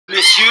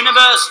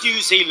Universe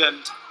New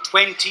Zealand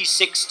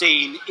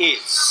 2016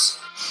 is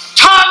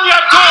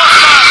Tania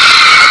Dawson!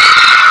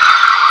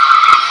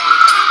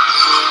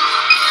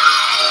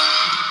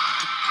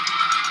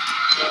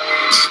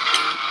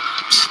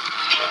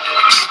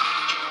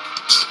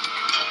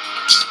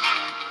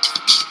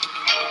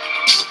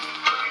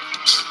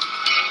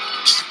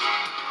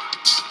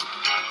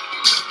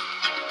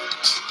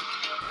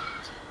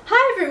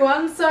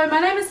 So my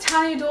name is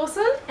Tania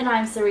Dawson and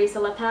I'm Seresa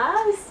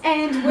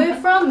and we're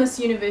from Miss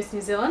Universe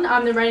New Zealand.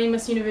 I'm the reigning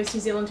Miss Universe New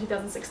Zealand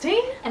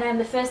 2016 and I'm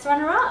the first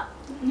runner-up.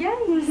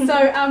 Yay!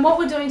 So what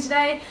we're doing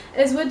today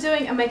is we're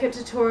doing a makeup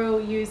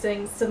tutorial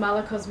using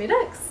Samala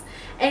cosmetics,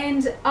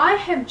 and I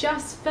have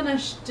just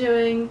finished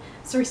doing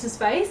Seresa's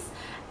face.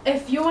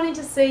 If you're wanting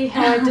to see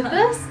how I did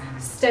this,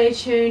 stay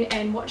tuned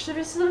and watch the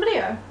rest of the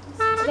video.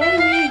 So today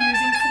we're using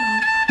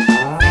Samala.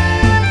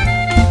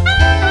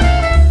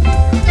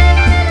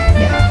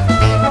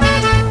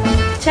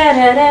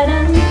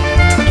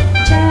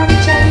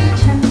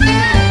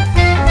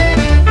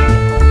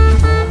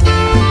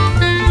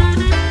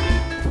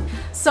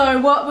 So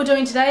what we're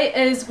doing today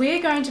is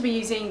we're going to be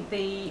using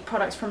the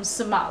products from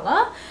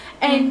Samala,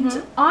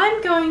 and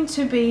I'm going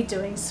to be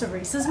doing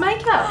Seresa's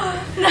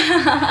makeup.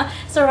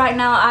 So right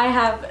now I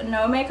have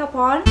no makeup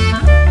on.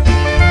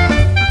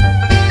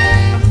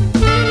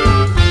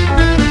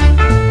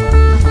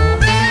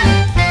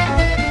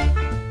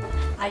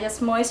 I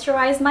just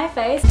moisturize my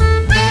face.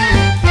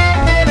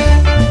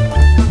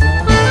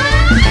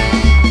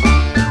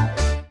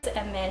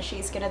 And then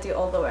she's gonna do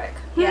all the work.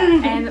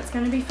 Yeah, and it's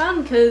going to be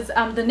fun because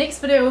the next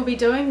video we'll be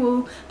doing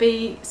will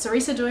be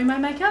Seresa doing my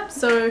makeup.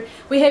 So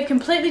we have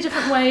completely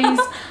different ways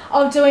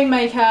of doing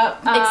makeup.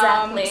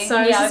 Exactly.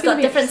 So yeah, we've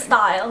got different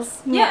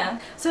styles. Yeah.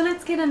 So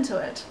let's get into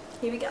it.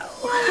 Here we go.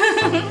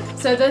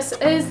 So this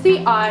is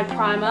the eye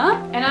primer,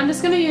 and I'm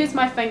just going to use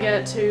my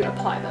finger to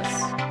apply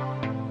this.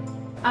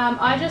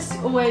 I just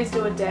always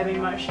do a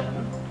dabbing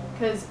motion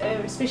because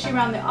especially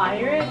around the eye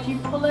area, if you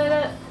pull at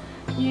it,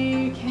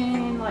 you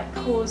can like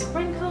cause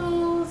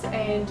wrinkles,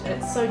 and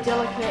it's so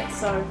delicate,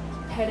 so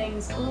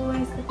padding's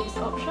always the best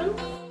option.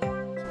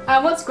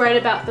 What's great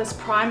about this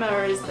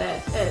primer is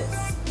that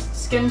it's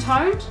skin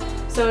toned,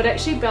 so it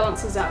actually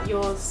balances out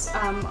your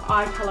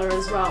eye colour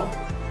as well,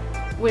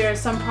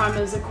 whereas some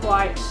primers are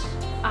quite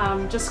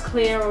just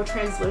clear or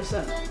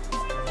translucent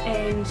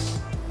and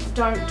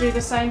don't do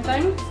the same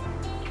thing.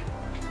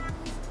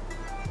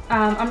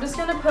 I'm just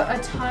going to put a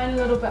tiny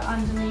little bit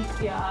underneath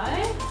the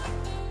eye.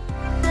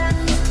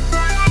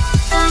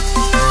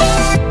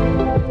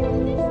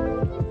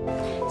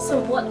 So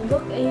what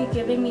look are you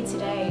giving me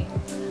today?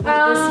 Would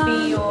this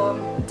be your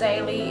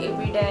daily,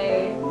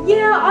 everyday?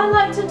 Yeah, I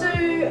like to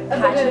do a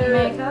pageant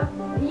makeup.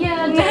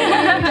 Yeah, daily,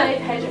 everyday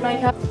pageant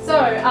makeup.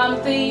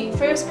 So the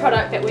first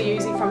product that we're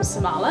using from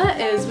Samala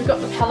is, we've got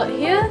the palette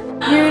here.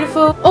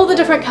 Beautiful, all the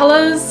different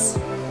colours.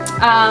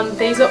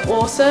 These are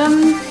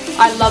awesome.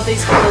 I love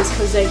these colours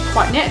because they're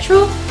quite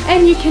natural,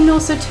 and you can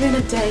also turn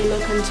a day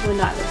look into a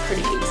night look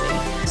pretty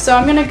easy. So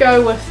I'm going to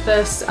go with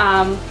this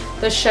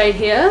this shade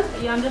here.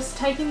 Yeah, I'm just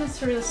taking this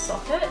through the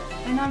socket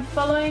and I'm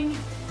following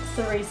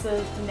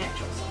Seresa's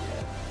natural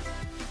socket,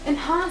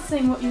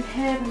 enhancing what you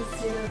have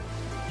instead of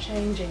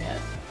changing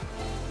it.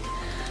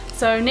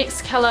 So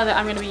next colour that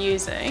I'm going to be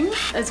using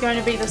is going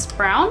to be this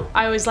brown.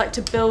 I always like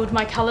to build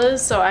my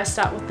colours, so I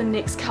start with the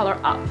next colour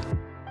up.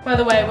 By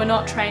the way, we're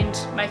not trained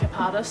makeup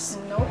artists.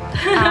 Nope.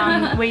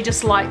 We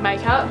just like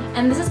makeup.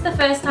 And this is the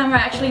first time we're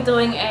actually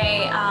doing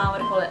a, what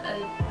do you call it,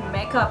 a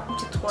makeup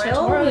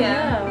tutorial?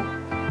 Yeah.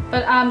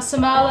 But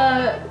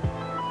Samala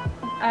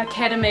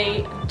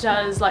Academy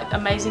does like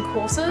amazing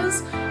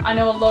courses. I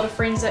know a lot of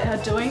friends that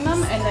are doing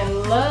them and they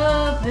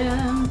love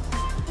them.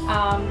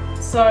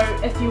 So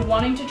if you're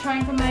wanting to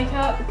train for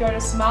makeup, go to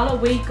Samala.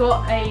 We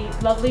got a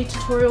lovely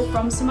tutorial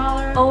from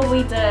Samala. Oh,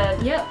 we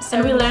did. Yep. So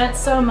and we learned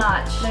so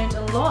much. Learned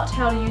a lot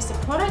how to use the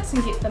products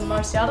and get the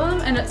most out of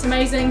them, and it's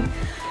amazing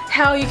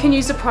how you can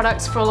use the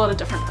products for a lot of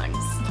different things.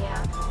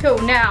 Yeah. Cool.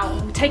 Now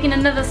we're taking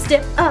another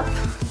step up,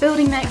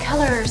 building that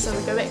colour. So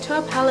we go back to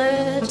our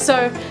palette.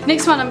 So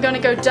next one, I'm going to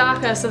go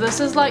darker. So this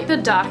is like the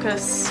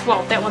darkest.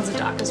 Well, that one's the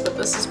darkest, but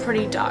this is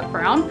pretty dark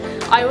brown.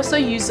 I also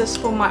use this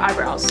for my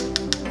eyebrows.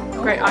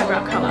 Great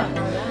eyebrow colour.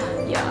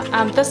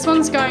 Yeah. This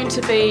one's going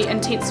to be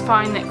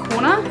intensifying that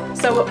corner,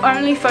 so we're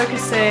only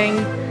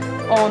focusing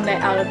on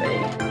that outer V.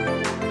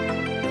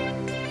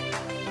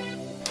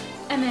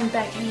 And then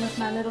back in with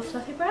my little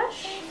fluffy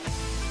brush.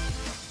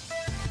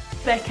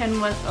 Back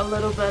in with a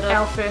little bit of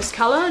our first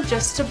colour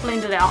just to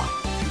blend it out.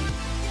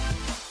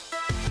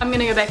 I'm going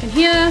to go back in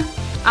here.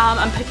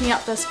 I'm picking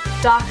up this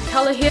dark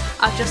colour here.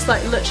 I've just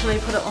like literally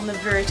put it on the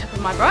very tip of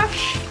my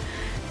brush.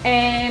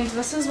 And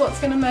this is what's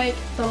going to make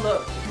the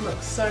look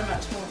so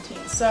much more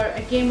intense. So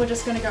again, we're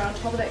just going to go on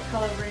top of that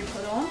colour we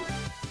put on.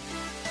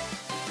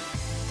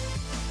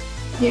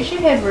 You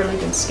actually have really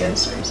good skin,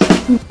 Seresa.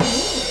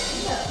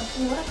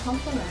 Yeah, what a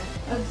compliment.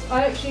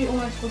 I actually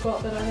almost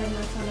forgot that I had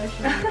no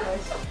foundation on my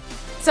face.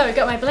 So I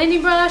got my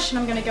blending brush and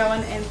I'm going to go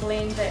in and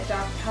blend that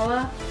dark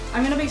colour.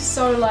 I'm going to be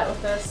so light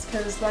with this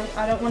because like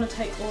I don't want to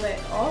take all that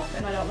off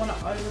and I don't want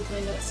to over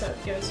blend it so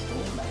it goes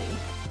all muddy.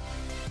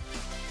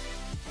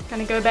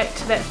 Going to go back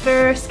to that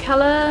first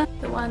colour,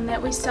 the one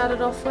that we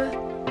started off with.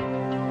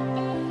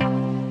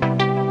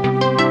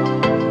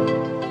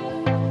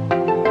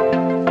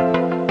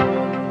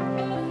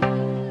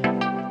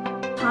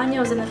 Tania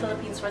was in the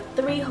Philippines for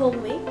 3 whole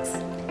weeks,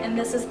 and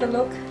this is the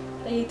look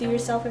that you do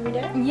yourself every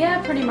day?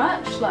 Yeah, pretty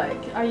much.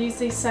 Like, I use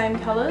these same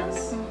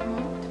colours.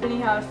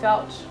 Depending how I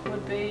felt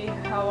would be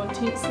how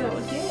intense that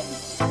would get.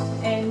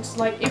 And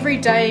like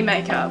everyday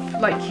makeup,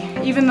 like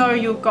even though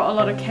you've got a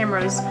lot of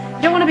cameras,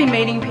 you don't want to be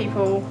meeting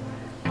people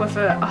with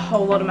a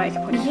whole lot of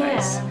makeup on your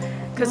face.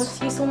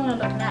 Because you still want to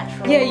look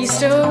natural. Yeah, you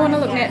still want to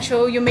look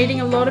natural. You're meeting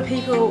a lot of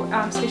people,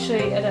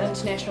 especially at an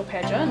international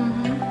pageant.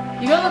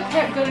 You gotta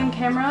look good in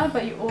camera,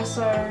 but you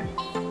also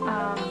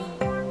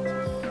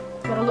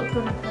gotta look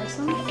good in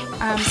person.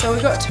 So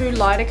we've got 2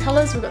 lighter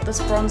colours. We've got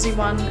this bronzy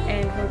one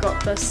and we've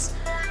got this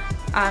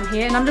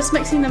here, and I'm just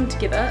mixing them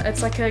together.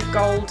 It's like a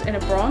gold and a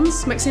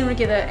bronze, mixing them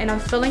together, and I'm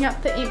filling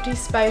up the empty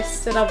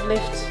space that I've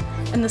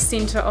left in the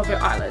centre of your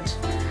eyelid.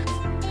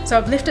 So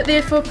I've left it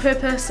there for a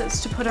purpose.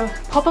 It's to put a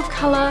pop of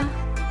colour.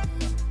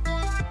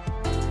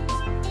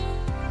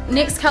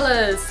 Next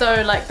colours,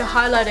 so like the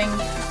highlighting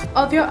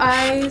of your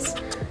eyes.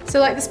 So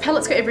like this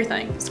palette's got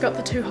everything. It's got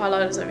the 2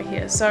 highlighters over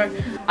here. So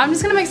I'm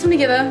just going to mix them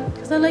together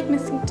because I like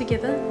mixing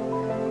together.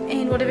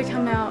 And whatever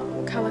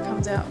colour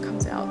comes out,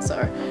 comes out.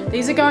 So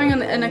these are going in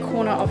the inner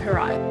corner of her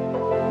eye.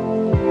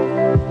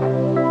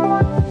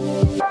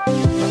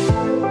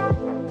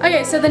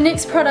 Okay, so the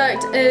next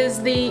product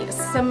is the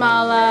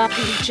Samala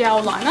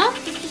gel liner.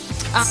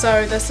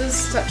 So this is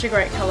such a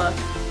great colour.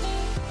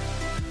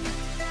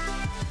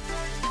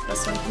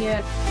 This one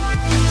here.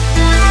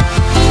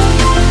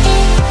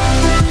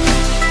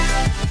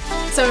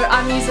 So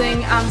I'm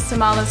using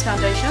Samala's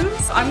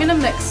foundations. I'm going to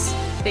mix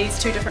these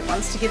 2 different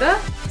ones together.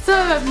 So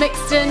I've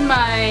mixed in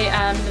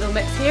my little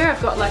mix here.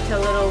 I've got like a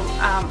little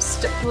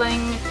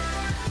stippling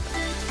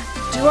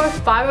duo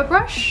fibre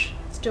brush.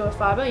 It's duo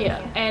fibre,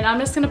 yeah. And I'm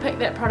just going to pick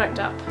that product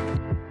up.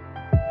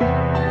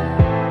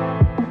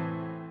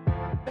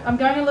 I'm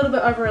going a little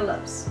bit over her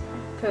lips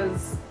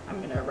because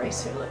I'm going to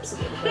erase her lips a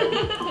little bit.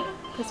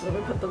 Because when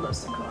we put the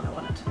lipstick on, I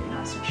want it to be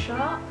nice and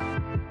sharp.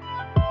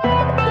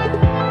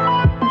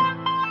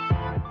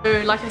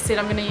 So like I said,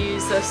 I'm going to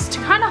use this to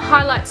kind of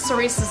highlight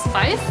Seresa's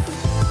face.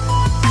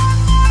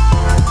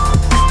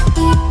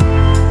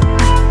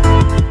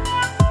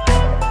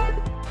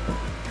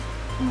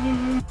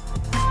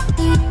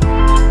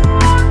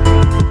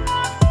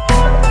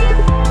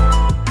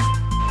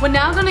 We're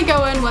now going to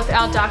go in with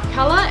our dark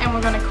colour and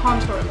we're going to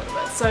contour a little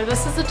bit. So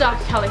this is the dark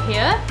colour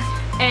here,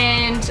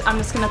 and I'm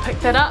just going to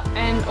pick that up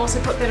and also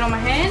put that on my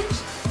hand.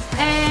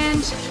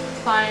 And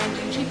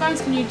finding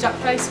cheekbones. Can you duck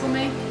face for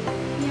me?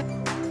 Yeah.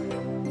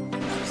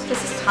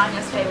 This is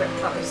Tania's favourite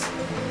pose.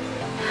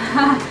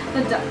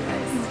 The duck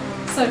face.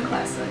 So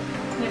classic.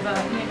 Never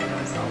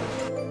goes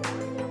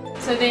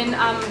old. So then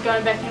I'm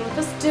going back in with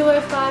this duo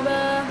fibre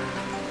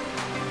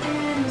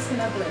and I'm just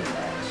going to blend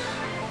that.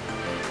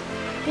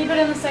 Keep it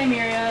in the same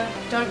area,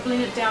 don't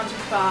blend it down too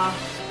far.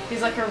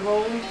 There's like a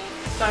rule,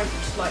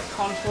 don't like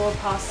contour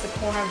past the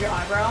corner of your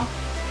eyebrow.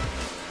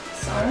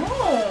 So,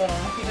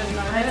 if you didn't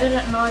know that, I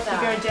didn't know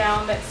that. You go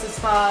down, that's as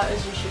far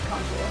as you should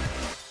contour.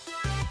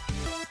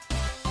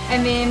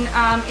 And then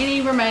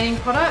any remaining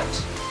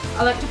product,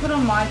 I like to put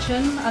on my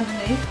chin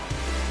underneath.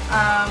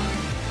 I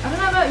don't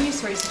know about you,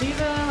 Seresa, do you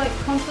ever like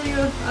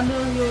contour under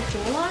your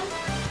jawline?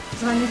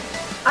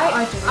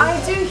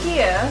 I do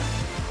here.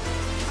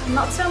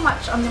 Not so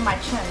much under my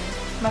chin.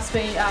 Must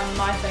be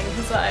my thing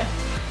because I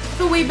have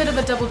a wee bit of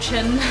a double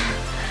chin.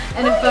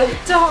 And if I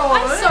don't.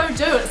 I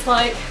so do. It's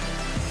like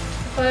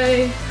if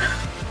I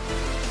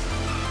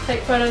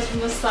take photos from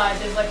this side,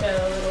 there's like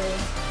a little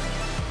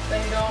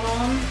thing going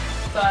on.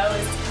 So I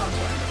always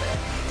contour under there.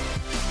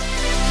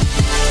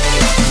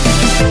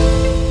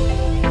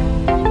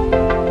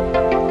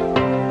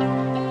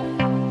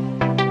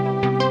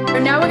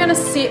 Now we're going to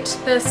set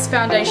this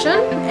foundation,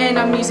 and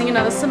I'm using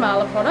another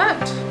Samala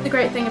product. The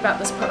great thing about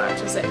this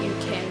product is that you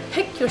can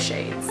pick your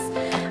shades.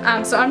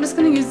 So I'm just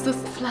going to use this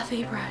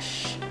fluffy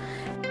brush.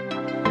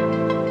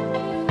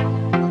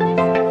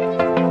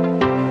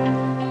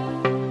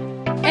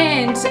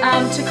 And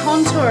to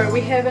contour,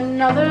 we have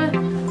another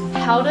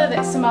powder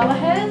that Samala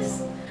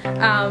has.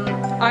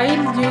 I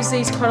use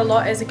these quite a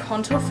lot as a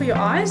contour for your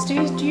eyes. Do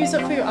you use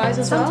it for your eyes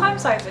as well?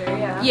 Sometimes I do,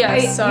 yeah. Yeah, I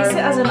use it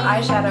as an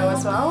eyeshadow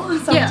as well,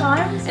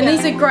 sometimes. Yeah. And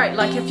these are great,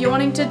 like if you're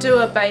wanting to do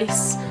a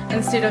base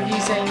instead of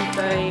using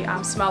the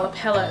Samala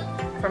palette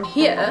from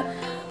here,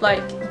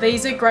 like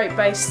these are great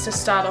base to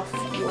start off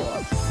your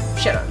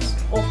shadows,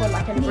 or for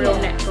like a real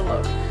natural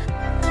look.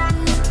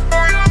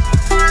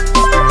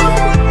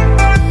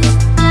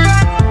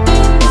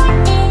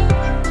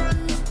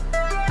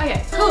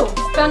 Okay, cool.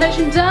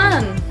 Foundation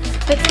done.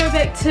 Let's go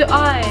back to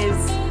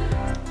eyes.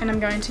 And I'm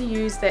going to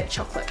use that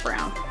chocolate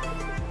brown.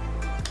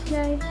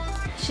 Yay.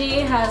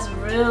 She has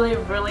really,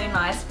 really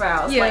nice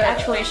brows. Yeah. Like,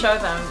 actually show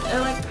them. They're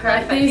like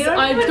perfect. These,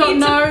 I've got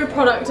no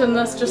product in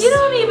this. Just you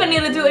don't even need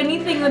to do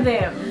anything with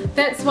them.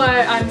 That's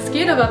why I'm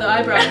scared of other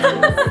eyebrows.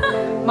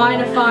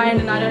 Mine are fine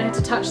and I don't have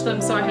to touch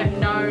them, so I have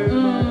no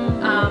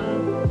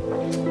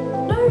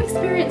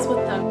experience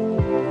with them.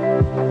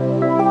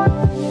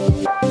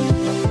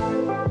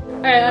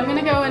 Alright, I'm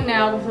gonna go in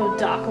now with a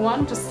darker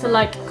one just to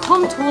like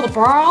contour the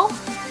brow.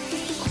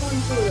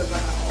 Contour the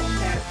brow.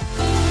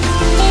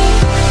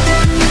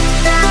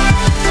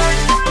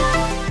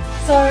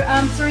 So,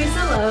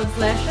 Seresa loves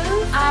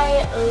lashes.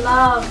 I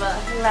love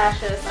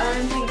lashes. I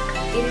don't think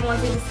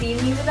anyone's ever seen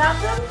me without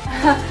them.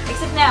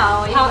 Except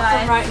now, you Apart guys.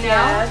 from right now.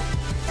 Yeah,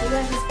 you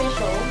guys are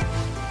special.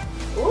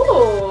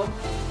 Ooh.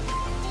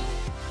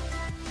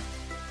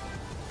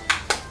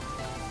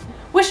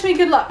 Wish me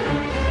good luck.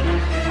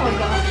 Oh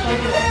gosh.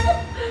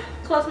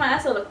 Close my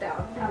eyes or look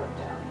down? I look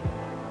down.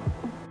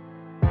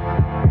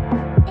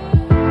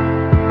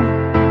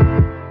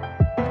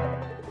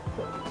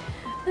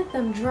 Let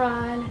them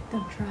dry, let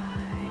them dry.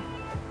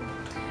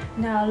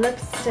 Now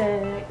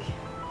lipstick.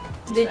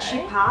 Did she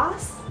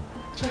pass?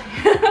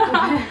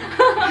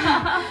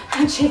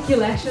 Check your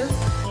lashes.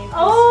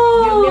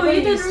 Oh, You've never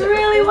you did used it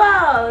really before.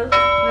 well.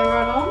 They're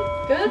right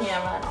on. Good?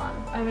 Yeah, right on.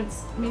 I haven't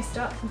messed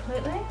up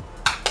completely.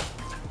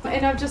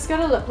 And I've just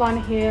got a lip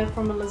liner here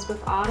from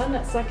Elizabeth Arden.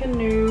 It's like a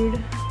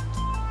nude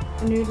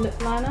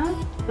lip liner.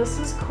 This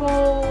is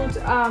called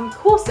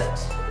Corset.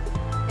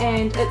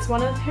 And it's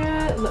one of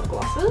her lip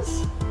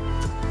glosses.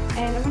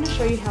 And I'm going to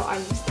show you how I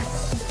use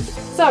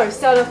this. So,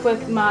 start off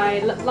with my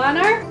lip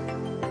liner.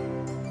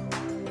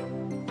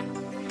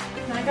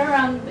 And I go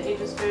around the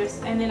edges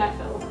first and then I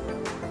fill.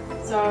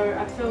 So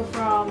I fill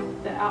from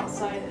the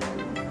outside in.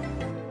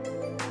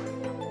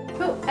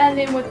 Cool. And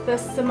then with the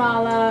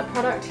Samala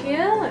product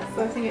here,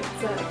 I think it's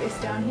best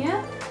down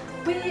here,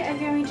 we are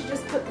going to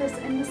just put this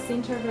in the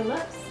center of the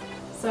lips.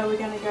 So we're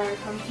going to go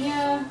from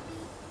here.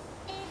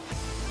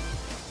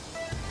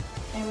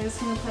 And we're just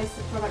going to place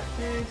the product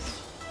first.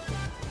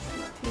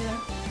 Here.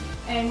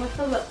 And with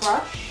the lip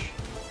brush,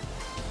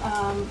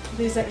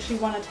 there's actually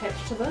one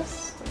attached to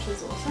this, which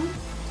is awesome.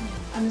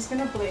 I'm just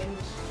going to blend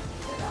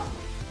it out.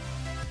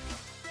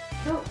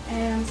 Cool.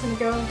 And I'm just going to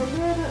go over a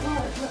little bit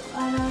more lip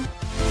liner.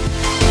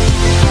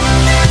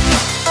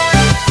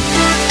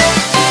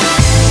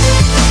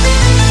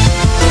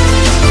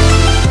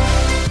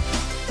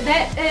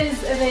 That is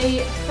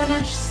the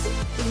finished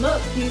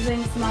look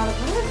using Samala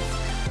products.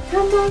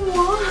 Number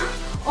one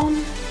on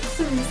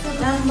Seresa.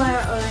 Done by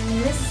our own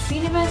Miss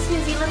Universe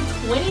New Zealand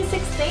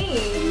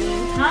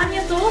 2016,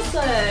 Tania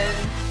Dawson.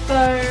 So,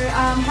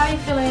 how are you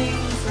feeling,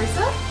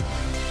 Seresa?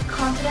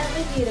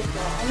 Confidently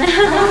beautiful.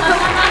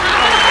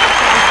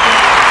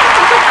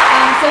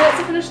 So that's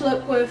a finished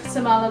look with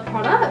Samala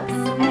products,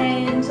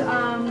 and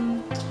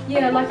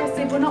yeah, like I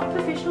said, we're not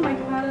professional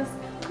makeup artists.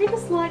 We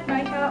just like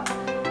makeup,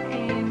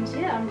 and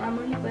yeah, I'm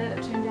really glad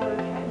it turned out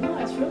okay. No,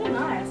 it's really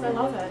nice. I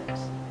love it.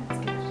 It's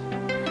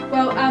good.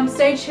 Well,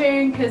 stay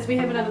tuned because we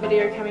have another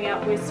video coming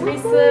out where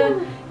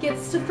Seresa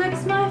gets to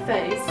fix my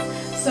face.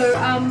 So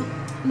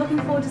looking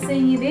forward to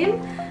seeing you then.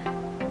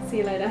 See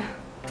you later.